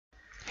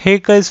Hey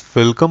guys,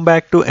 welcome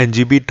back to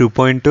NGB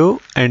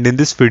 2.0, and in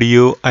this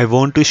video I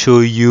want to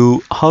show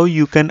you how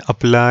you can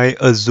apply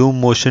a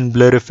zoom motion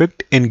blur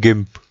effect in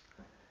GIMP.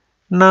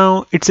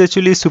 Now it's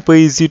actually super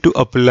easy to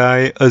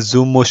apply a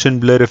zoom motion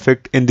blur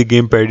effect in the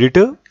GIMP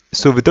editor.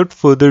 So without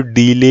further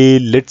delay,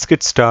 let's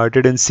get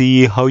started and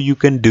see how you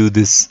can do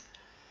this.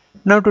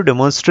 Now to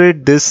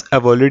demonstrate this,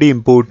 I've already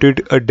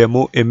imported a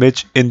demo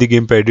image in the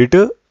GIMP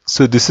editor.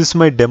 So this is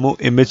my demo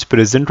image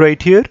present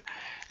right here.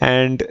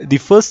 And the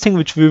first thing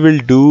which we will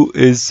do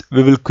is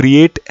we will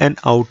create an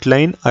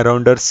outline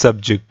around our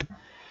subject.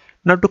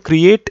 Now to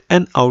create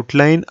an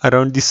outline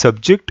around the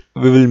subject,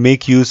 we will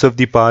make use of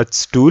the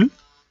paths tool.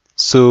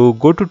 So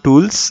go to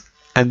tools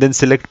and then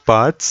select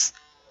paths.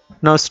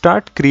 Now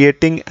start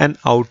creating an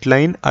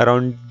outline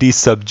around the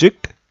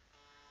subject.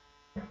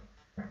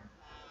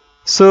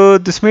 So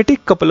this may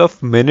take a couple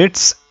of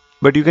minutes,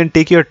 but you can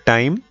take your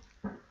time.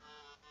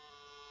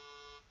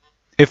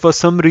 If for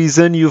some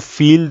reason you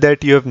feel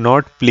that you have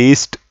not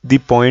placed the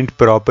point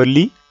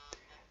properly,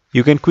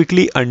 you can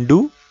quickly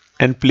undo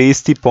and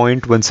place the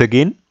point once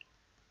again.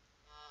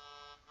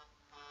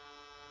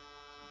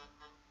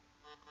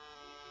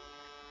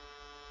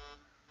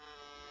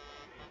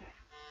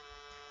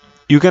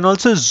 You can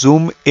also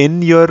zoom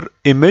in your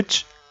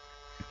image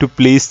to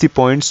place the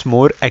points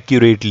more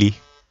accurately.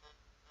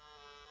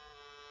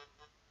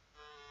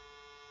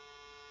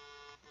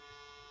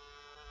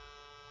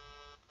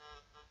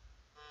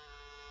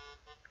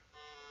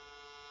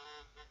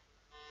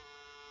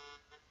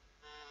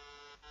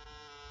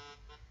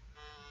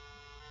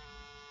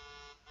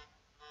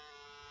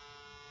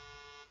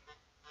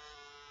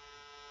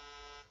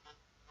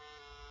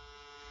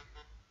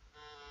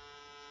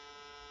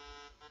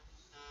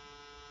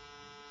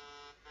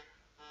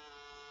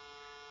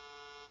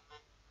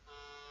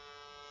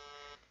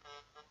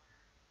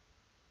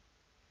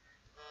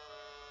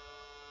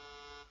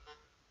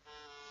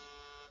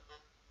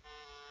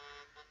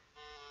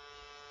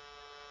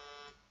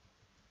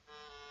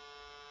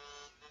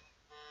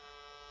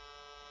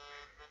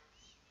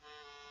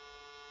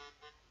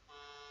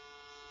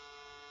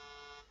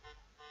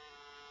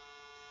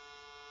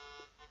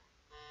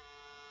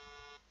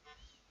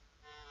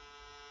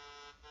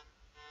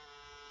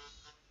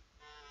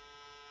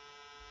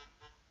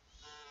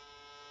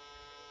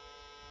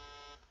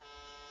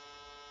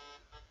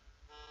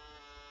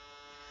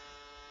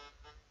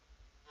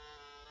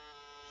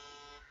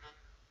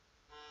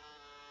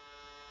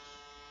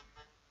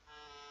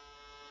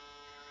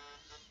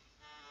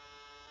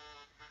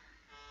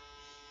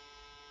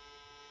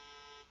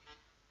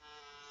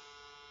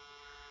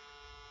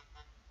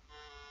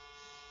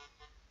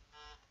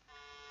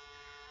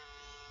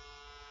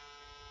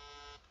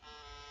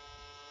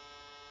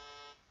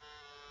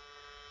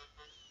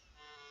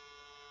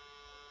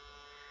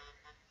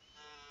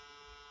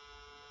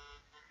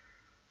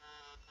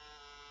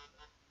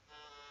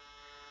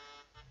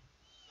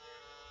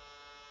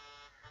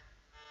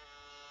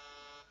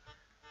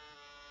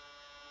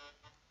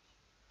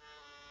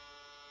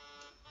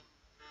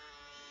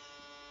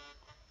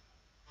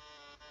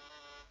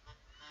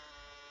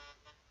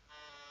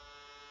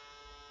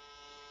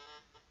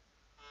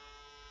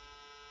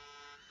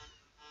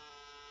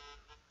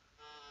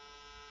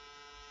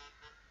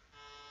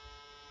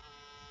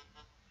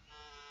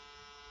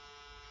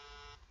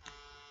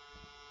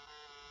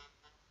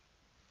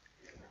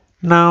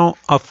 Now,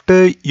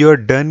 after you're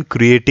done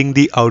creating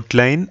the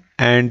outline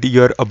and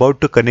you're about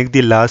to connect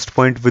the last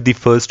point with the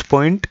first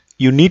point,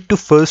 you need to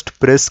first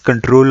press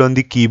Ctrl on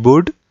the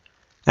keyboard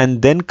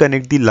and then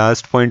connect the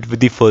last point with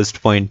the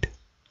first point.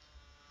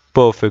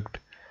 Perfect.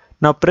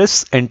 Now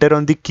press Enter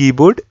on the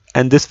keyboard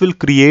and this will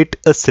create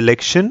a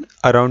selection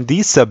around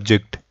the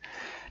subject.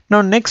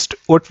 Now next,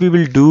 what we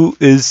will do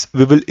is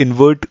we will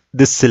invert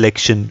this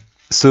selection.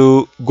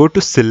 So go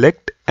to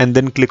Select and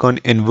then click on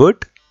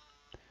Invert.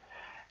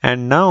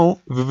 And now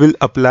we will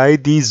apply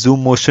the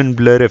zoom motion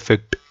blur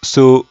effect.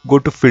 So go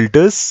to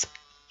Filters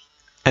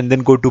and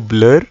then go to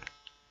Blur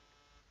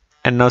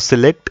and now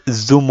select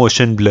Zoom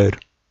Motion Blur.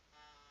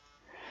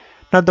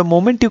 Now the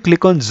moment you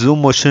click on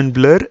Zoom Motion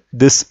Blur,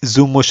 this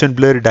Zoom Motion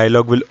Blur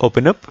dialog will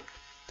open up.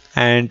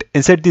 And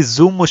inside the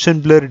Zoom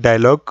Motion Blur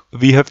dialog,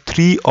 we have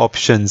three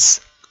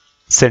options: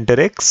 Center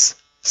X,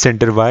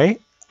 Center Y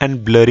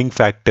and Blurring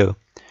Factor.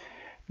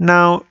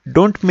 Now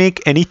don't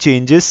make any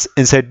changes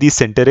inside the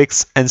Center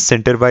X and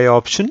Center Y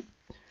option,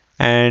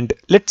 and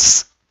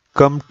let's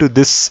come to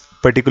this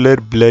particular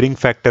blurring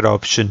factor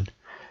option.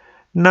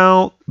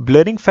 Now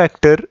blurring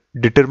factor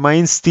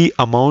determines the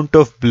amount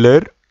of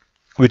blur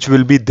which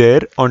will be there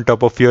on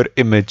top of your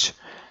image.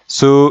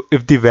 So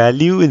if the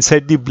value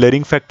inside the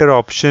blurring factor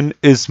option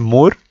is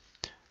more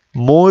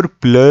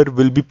blur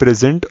will be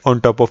present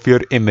on top of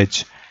your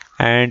image,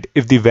 and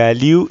if the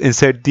value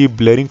inside the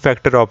blurring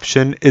factor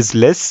option is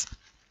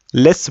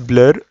less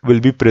blur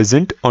will be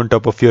present on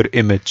top of your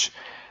image.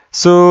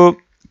 So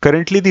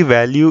currently the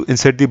value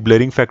inside the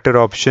blurring factor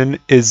option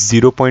is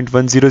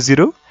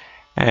 0.100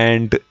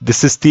 and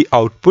this is the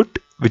output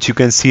which you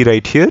can see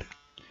right here.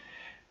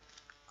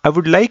 I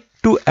would like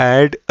to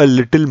add a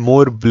little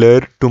more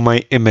blur to my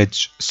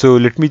image. So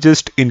let me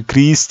just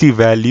increase the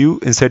value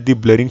inside the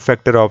blurring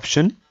factor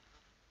option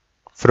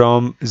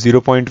from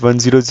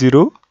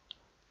 0.100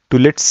 to,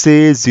 let's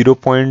say,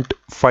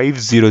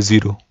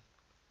 0.500,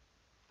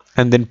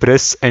 and then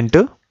press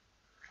enter.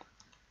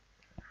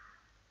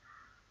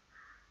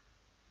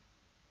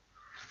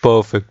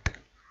 Perfect.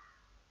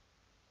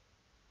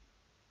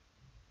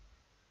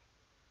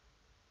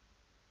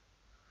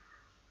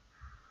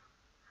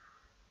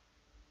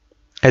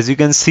 As you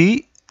can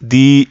see,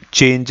 the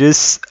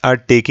changes are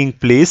taking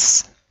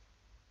place.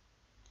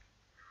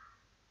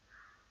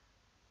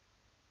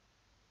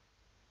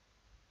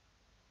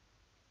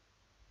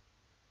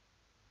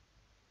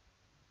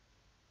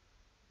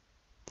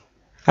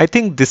 I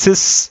think this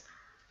is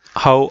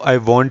how I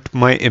want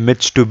my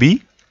image to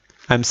be.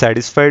 I'm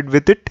satisfied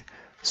with it.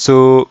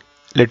 So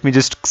let me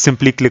just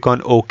simply click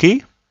on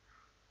OK.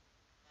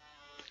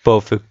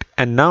 Perfect.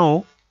 And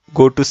now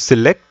go to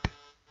select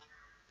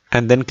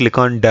and then click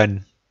on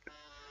done.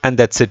 And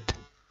that's it.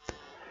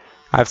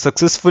 I've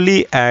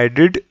successfully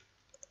added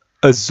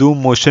a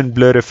zoom motion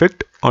blur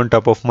effect on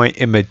top of my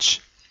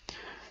image.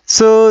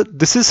 So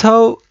this is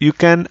how you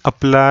can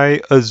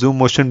apply a zoom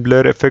motion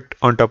blur effect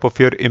on top of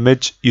your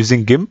image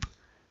using GIMP.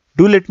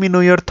 Do let me know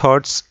your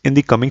thoughts in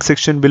the comment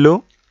section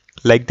below.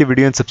 Like the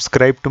video and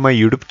subscribe to my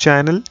YouTube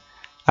channel.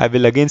 I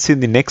will again see you in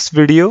the next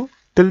video.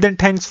 Till then,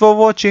 thanks for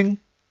watching.